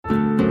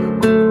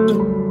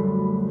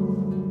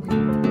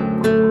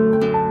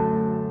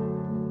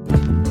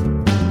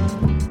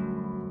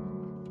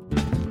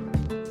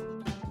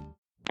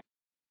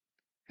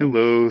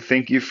Hello,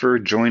 thank you for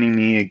joining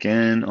me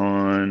again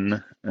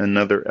on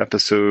another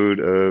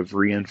episode of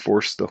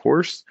Reinforce the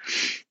Horse.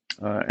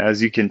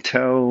 As you can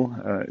tell,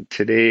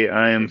 today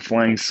I am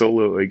flying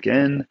solo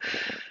again.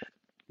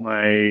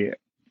 My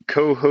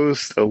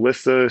co-host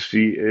Alyssa,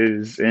 she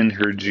is in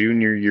her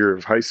junior year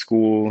of high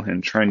school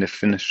and trying to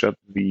finish up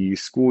the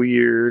school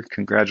year.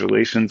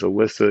 Congratulations,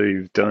 Alyssa,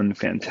 you've done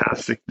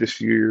fantastic this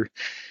year.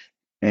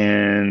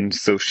 And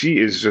so she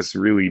is just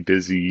really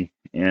busy,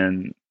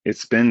 and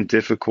it's been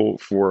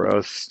difficult for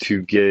us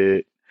to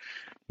get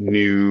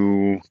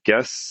new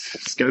guests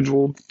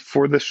scheduled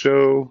for the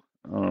show.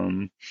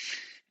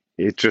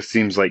 It just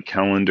seems like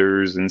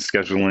calendars and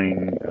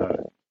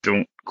scheduling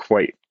don't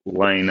quite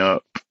line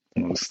up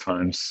most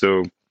times.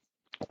 So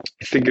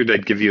I figured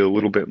I'd give you a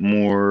little bit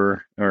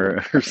more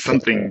or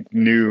something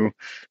new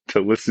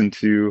to listen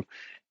to.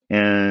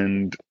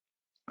 And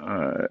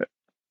uh,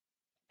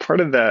 part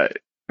of that,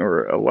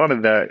 or a lot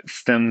of that,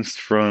 stems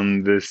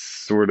from this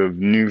sort of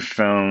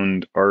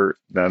newfound art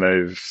that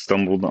I've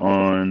stumbled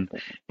on,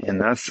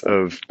 and that's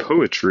of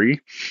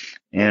poetry.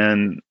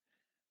 And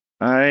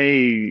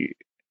I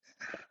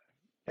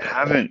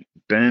haven't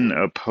been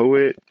a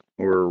poet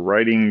or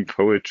writing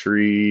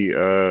poetry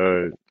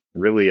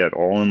really at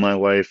all in my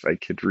life. I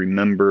could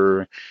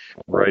remember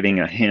writing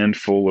a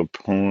handful of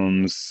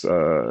poems,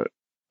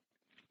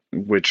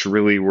 which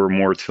really were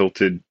more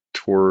tilted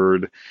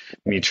toward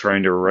me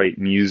trying to write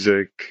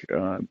music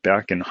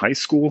back in high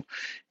school.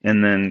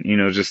 And then,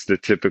 just the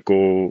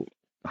typical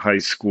high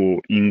school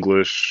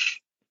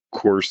English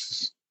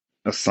course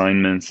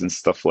assignments and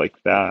stuff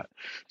like that.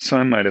 So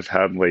I might have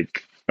had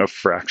like a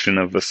fraction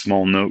of a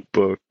small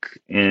notebook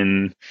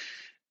in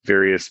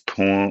various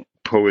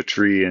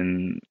poetry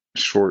and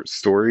short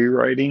story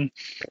writing.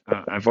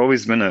 I've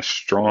always been a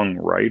strong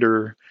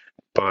writer,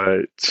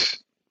 but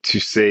to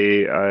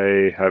say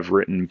I have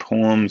written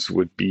poems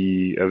would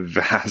be a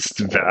vast,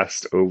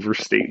 vast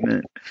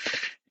overstatement.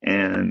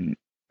 And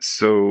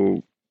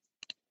so,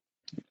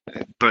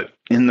 but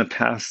in the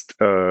past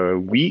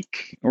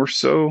week or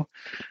so,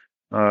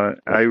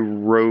 I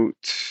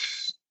wrote,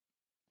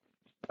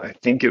 I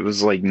think it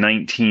was like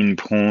 19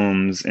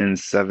 poems in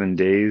 7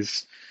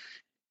 days.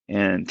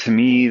 And to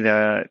me,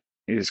 that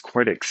is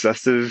quite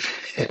excessive.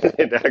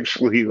 It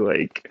actually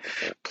like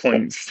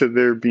points to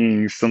there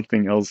being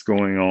something else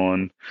going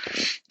on.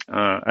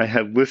 I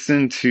had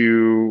listened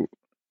to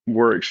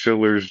Warwick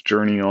Schiller's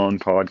Journey On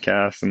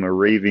podcast. I'm a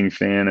raving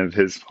fan of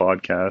his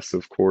podcast,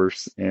 of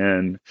course,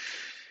 and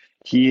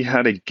he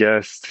had a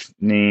guest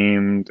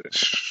named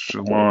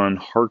Shalon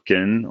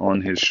Harkin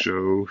on his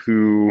show,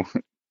 who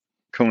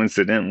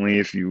coincidentally,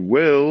 if you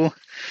will,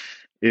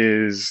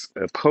 is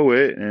a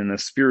poet and a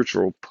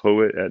spiritual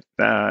poet at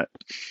that.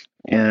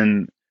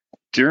 And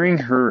during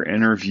her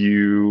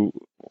interview,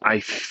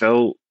 I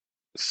felt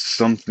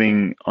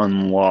something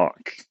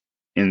unlock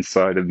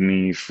inside of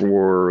me,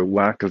 for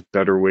lack of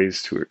better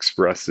ways to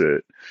express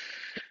it.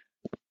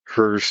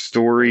 Her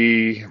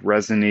story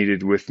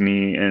resonated with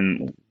me,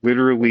 and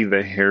literally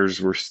the hairs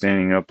were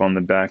standing up on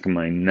the back of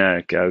my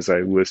neck as I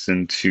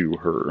listened to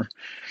her.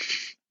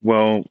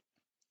 Well,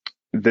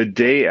 the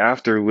day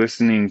after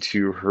listening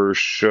to her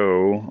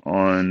show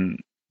on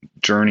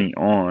Journey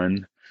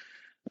On,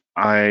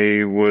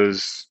 I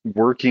was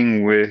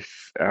working with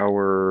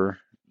our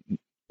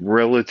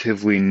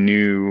relatively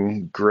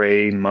new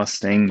gray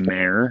Mustang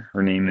mare.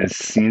 Her name is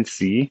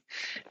Cincy,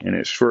 and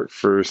it's short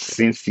for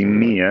Cincy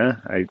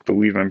Mia. I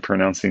believe I'm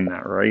pronouncing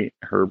that right.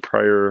 Her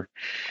prior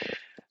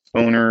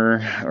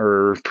owner,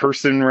 or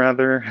person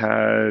rather,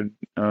 had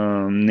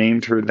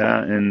named her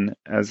that, and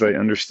as I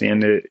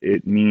understand it,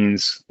 it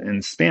means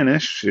in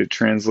Spanish, it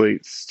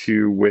translates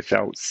to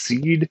without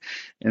seed.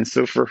 And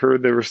so for her,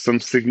 there was some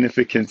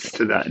significance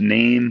to that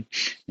name,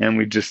 and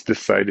we just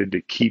decided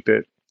to keep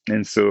it.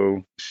 And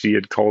so she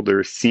had called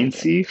her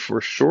Cincy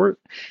for short,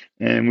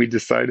 and we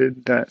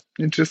decided that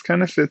it just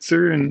kind of fits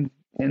her, and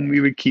we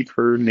would keep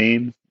her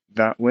name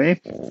that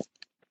way.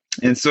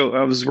 And so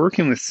I was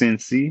working with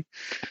Cincy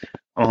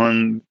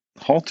on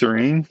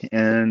haltering,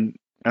 and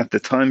at the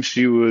time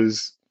she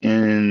was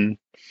in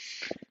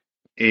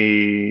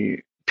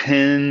a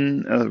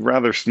pen, a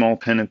rather small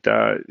pen at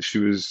that. She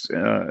was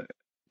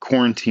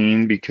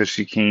quarantined because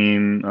she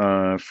came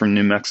from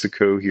New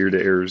Mexico here to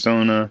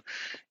Arizona,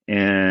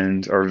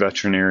 and our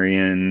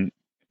veterinarian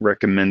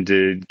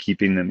recommended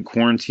keeping them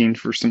quarantined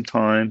for some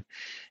time.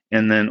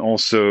 And then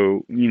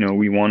also,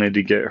 we wanted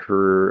to get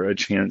her a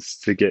chance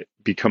to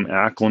become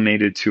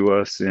acclimated to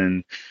us,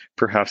 and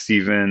perhaps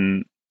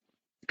even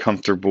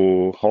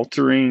comfortable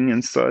haltering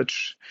and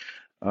such.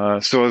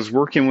 So I was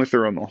working with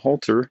her on the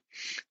halter,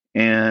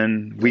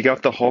 and we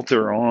got the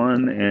halter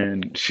on,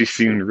 and she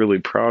seemed really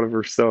proud of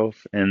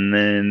herself. And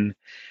then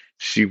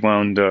she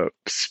wound up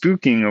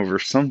spooking over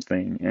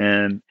something.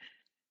 And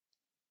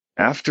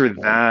after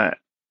that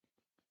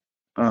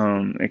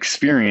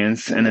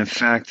experience, and in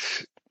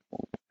fact,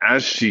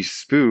 as she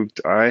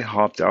spooked, I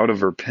hopped out of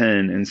her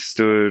pen and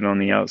stood on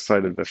the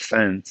outside of the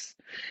fence.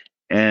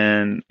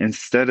 And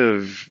instead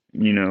of,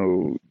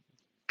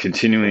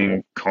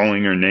 continuing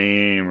calling her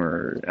name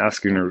or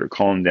asking her to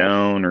calm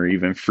down or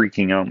even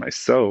freaking out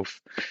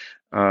myself,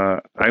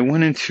 I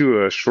went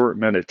into a short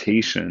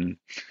meditation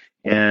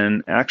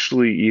and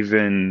actually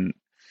even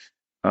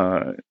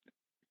uh,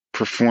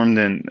 performed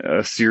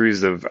a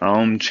series of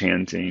Aum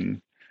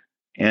chanting.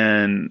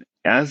 And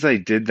as I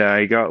did that,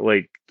 I got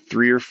like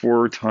 3 or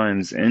 4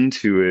 times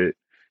into it.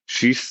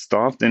 She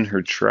stopped in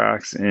her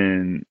tracks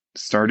and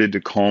started to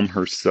calm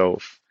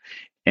herself.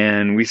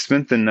 And we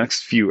spent the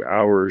next few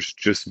hours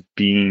just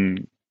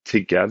being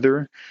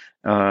together.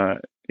 Uh,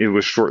 it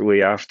was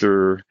shortly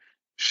after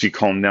she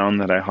calmed down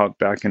that I hopped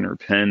back in her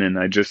pen and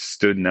I just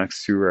stood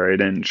next to her. I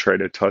didn't try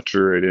to touch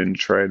her. I didn't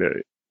try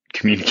to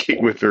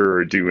communicate with her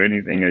or do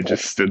anything. I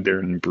just stood there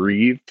and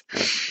breathed.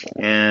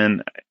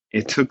 And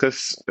it took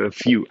us a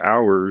few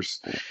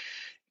hours.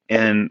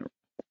 And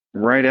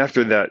right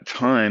after that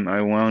time,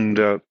 I wound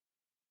up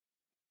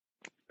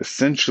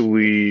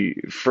essentially,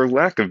 for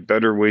lack of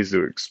better ways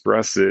to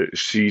express it,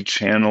 she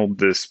channeled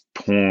this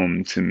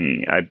poem to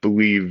me. I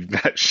believe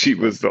that she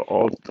was the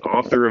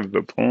author of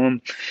the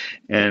poem.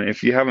 And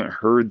if you haven't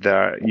heard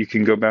that, you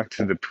can go back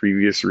to the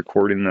previous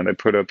recording that I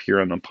put up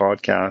here on the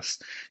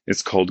podcast.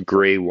 It's called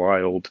Gray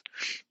Wild.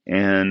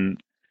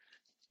 And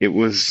it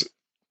was,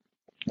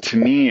 to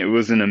me, it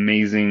was an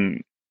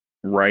amazing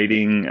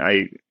writing.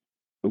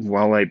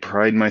 While I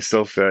pride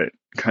myself at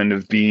kind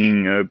of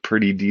being a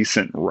pretty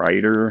decent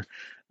writer,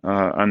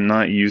 I'm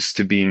not used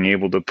to being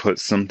able to put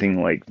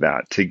something like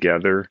that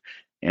together.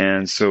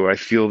 And so I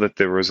feel that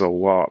there was a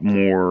lot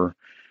more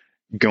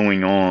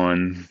going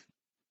on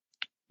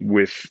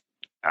with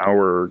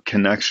our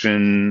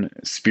connection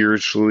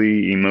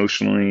spiritually,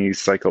 emotionally,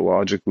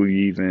 psychologically,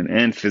 even,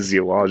 and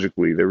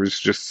physiologically. There was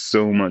just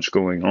so much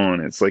going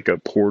on. It's like a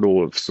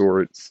portal of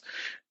sorts,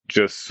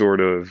 just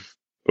sort of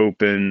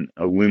open,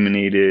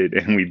 illuminated,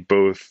 and we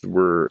both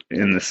were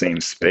in the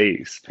same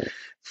space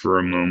for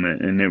a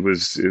moment. And it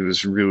was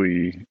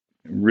really,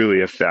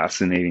 really a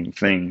fascinating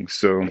thing.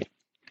 So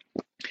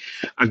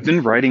I've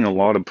been writing a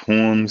lot of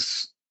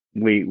poems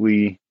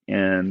lately,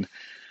 and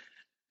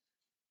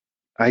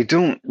I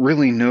don't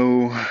really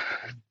know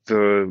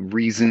the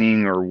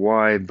reasoning or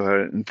why,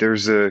 but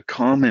there's a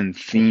common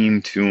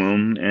theme to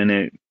them, and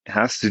it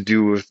has to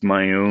do with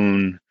my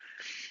own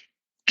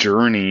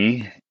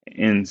journey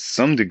in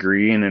some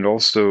degree, and it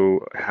also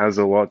has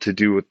a lot to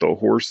do with the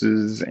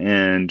horses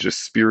and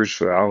just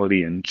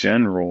spirituality in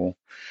general.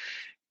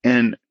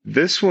 And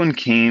this one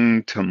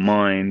came to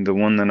mind, the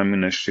one that I'm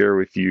going to share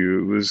with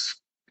you. It was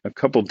a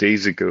couple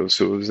days ago,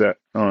 so it was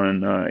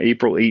on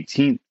April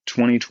 18th,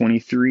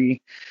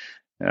 2023,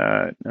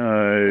 at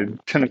 10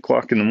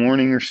 o'clock in the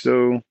morning or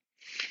so.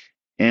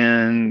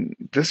 And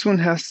this one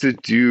has to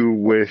do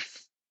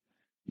with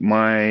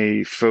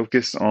my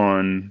focus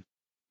on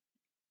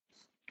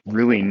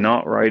really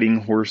not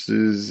riding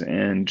horses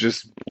and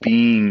just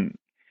being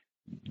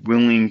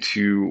willing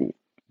to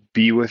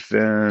be with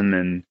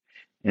them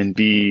and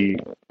be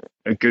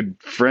a good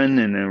friend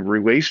and a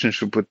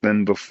relationship with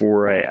them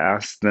before I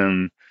ask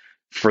them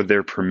for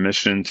their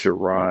permission to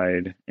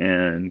ride.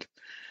 And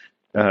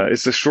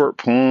it's a short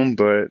poem,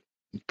 but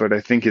I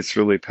think it's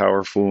really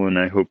powerful, and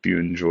I hope you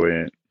enjoy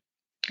it.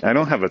 I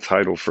don't have a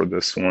title for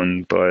this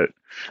one, but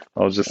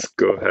I'll just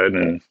go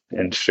ahead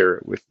and share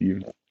it with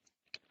you.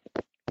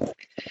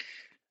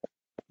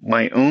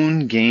 My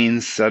own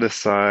gains set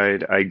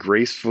aside, I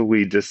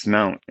gracefully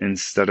dismount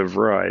instead of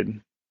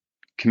ride.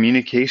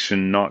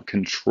 Communication, not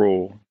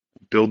control.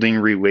 Building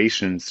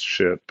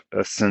relationship,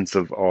 a sense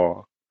of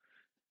awe.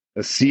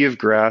 A sea of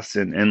grass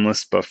and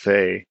endless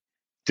buffet.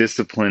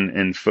 Discipline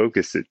and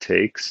focus it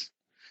takes.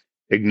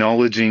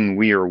 Acknowledging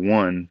we are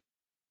one,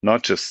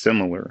 not just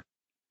similar,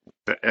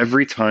 but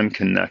every time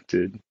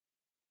connected.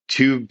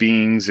 Two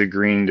beings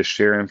agreeing to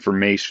share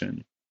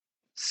information.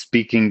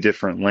 Speaking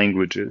different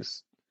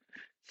languages.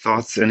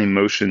 Thoughts and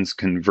emotions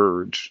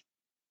converge.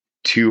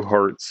 Two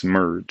hearts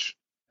merge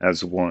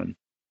as one.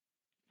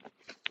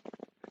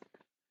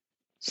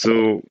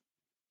 So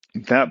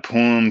that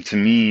poem to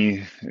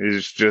me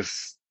is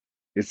just,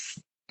 it's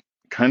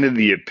kind of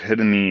the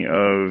epitome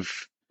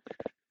of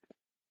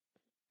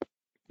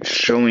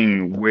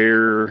showing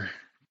where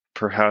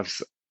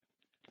perhaps,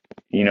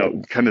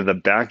 kind of the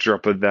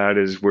backdrop of that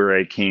is where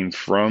I came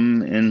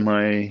from in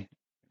my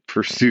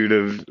pursuit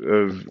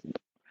of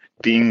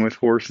being with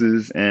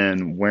horses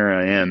and where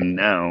I am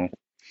now.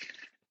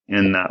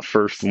 And that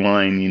first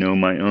line,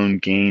 my own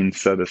gain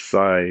set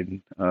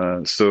aside.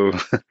 So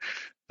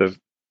the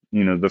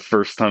the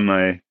first time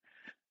I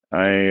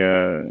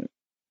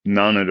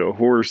mounted a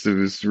horse, it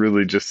was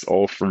really just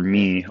all for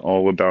me,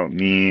 all about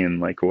me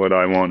and like what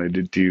I wanted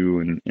to do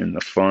and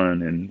the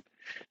fun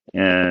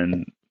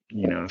and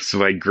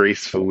so I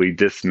gracefully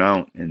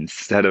dismount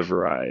instead of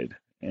ride,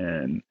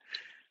 and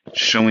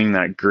showing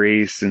that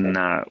grace and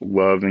that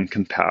love and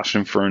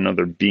compassion for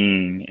another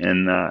being,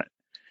 and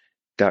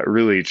that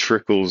really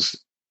trickles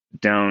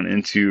down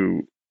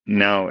into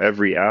now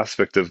every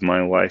aspect of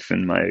my life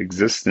and my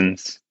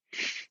existence.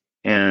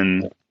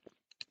 And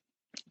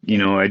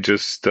I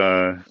just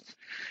I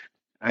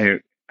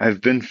I've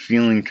been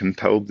feeling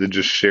compelled to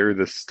just share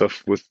this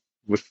stuff with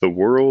the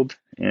world,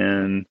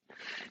 and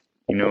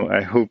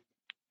I hope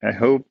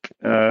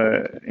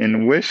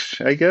and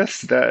wish, I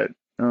guess, that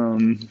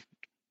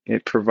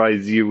it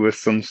provides you with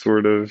some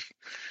sort of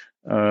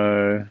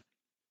uh,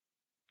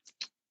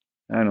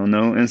 I don't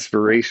know,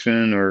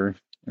 inspiration or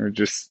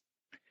just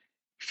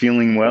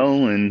feeling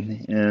well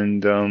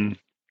and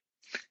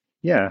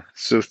yeah.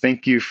 So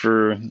thank you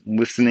for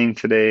listening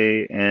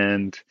today,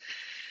 and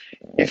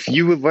if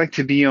you would like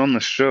to be on the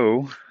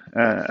show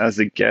as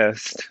a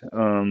guest,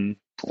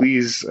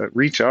 please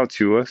reach out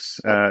to us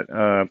at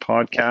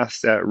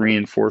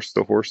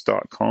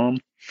podcast@reinforcethehorse.com.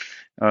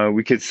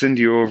 We could send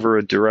you over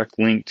a direct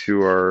link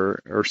to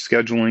our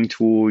scheduling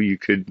tool. You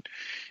can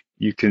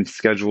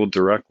schedule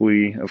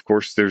directly. Of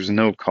course, there's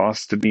no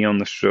cost to be on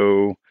the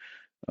show.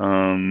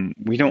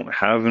 We don't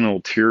have an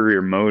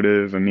ulterior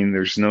motive. I mean,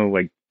 there's no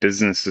like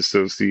business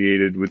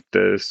associated with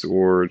this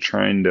or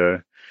trying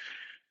to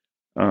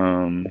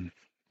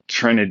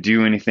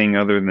do anything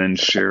other than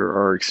share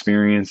our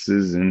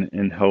experiences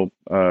and help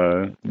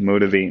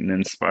motivate and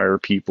inspire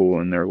people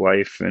in their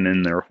life and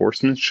in their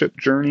horsemanship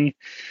journey.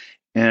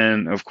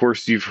 And of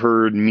course, you've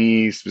heard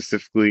me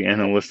specifically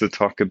and Alyssa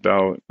talk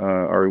about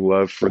our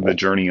love for the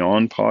Journey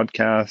On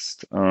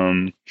podcast.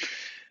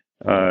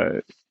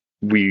 Uh,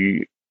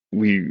 we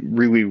we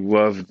really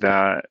love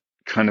that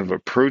kind of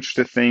approach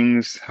to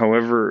things.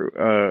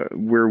 However,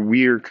 where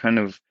we are kind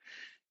of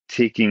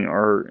taking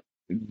our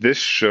this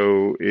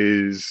show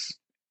is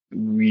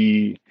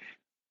we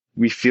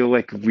we feel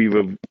like we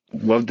would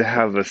love to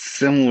have a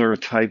similar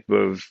type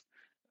of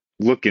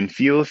look and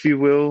feel, if you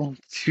will,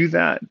 to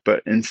that,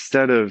 but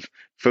instead of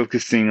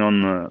focusing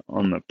on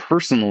the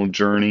personal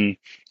journey,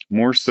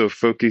 more so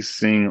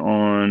focusing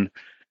on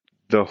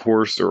the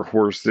horse or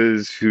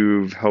horses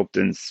who've helped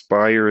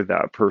inspire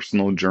that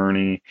personal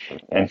journey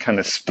and kind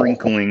of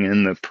sprinkling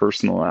in the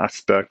personal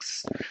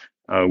aspects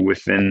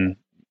within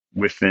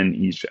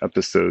each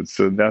episode.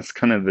 So that's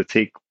kind of the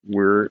take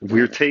we're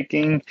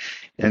taking.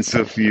 And so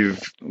if you've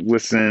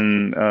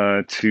listened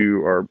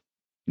to our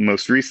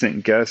most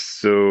recent guests,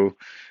 so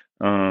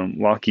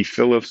Lockie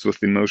Phillips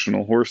with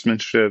Emotional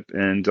Horsemanship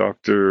and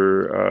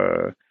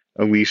Dr.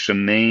 Alicia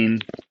Main,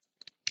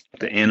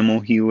 the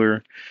animal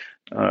healer,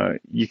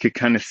 you could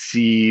kind of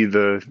see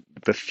the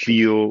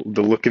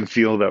look and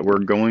feel that we're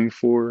going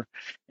for,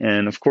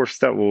 and of course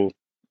that will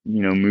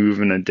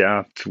move and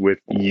adapt with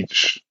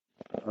each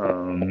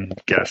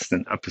guest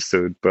and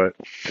episode. But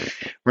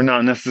we're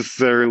not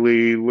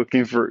necessarily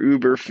looking for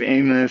uber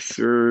famous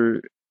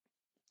or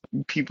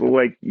people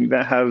like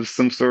that have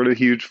some sort of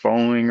huge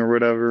following or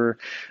whatever.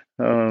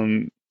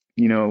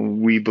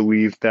 We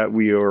believe that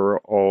we are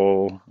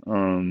all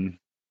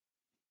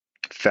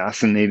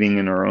fascinating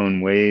in our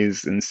own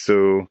ways, and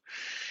so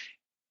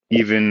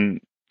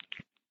even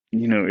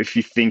if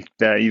you think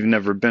that you've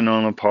never been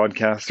on a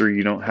podcast or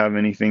you don't have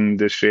anything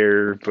to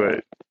share,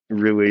 but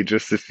really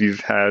just if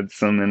you've had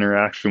some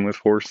interaction with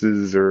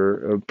horses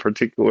or a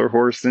particular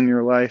horse in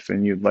your life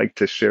and you'd like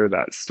to share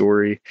that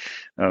story,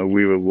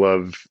 we would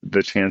love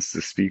the chance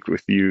to speak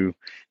with you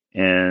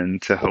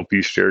and to help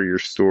you share your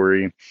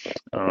story.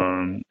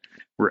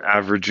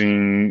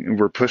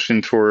 We're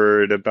pushing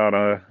toward about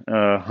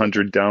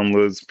 100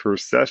 downloads per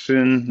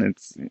session.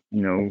 It's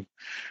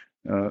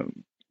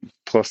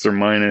plus or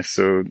minus.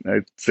 So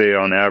I'd say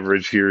on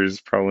average here is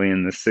probably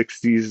in the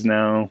 60s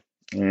now.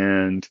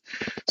 And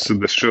so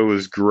the show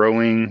is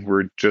growing.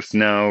 We're just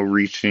now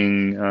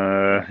reaching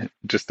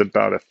just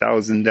about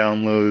 1,000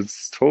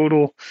 downloads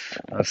total.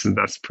 So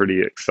that's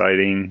pretty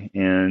exciting.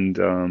 And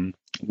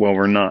while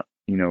we're not,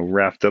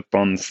 wrapped up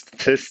on the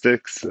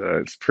statistics,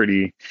 it's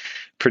pretty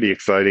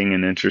exciting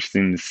and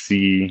interesting to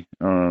see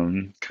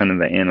kind of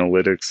the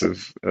analytics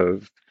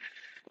of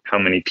how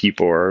many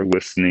people are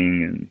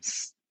listening and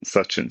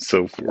such and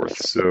so forth.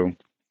 So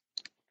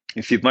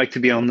if you'd like to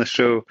be on the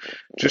show,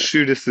 just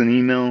shoot us an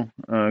email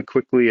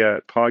quickly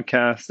at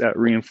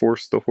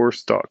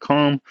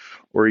podcast@reinforcethehorse.com,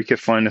 or you can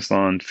find us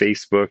on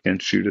Facebook and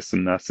shoot us a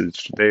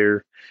message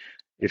there.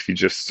 If you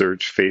just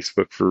search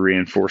Facebook for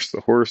Reinforce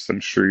the Horse, I'm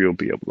sure you'll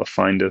be able to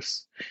find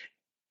us.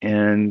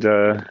 And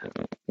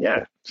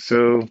yeah,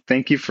 so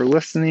thank you for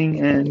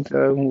listening, and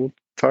we'll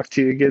talk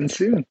to you again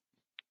soon.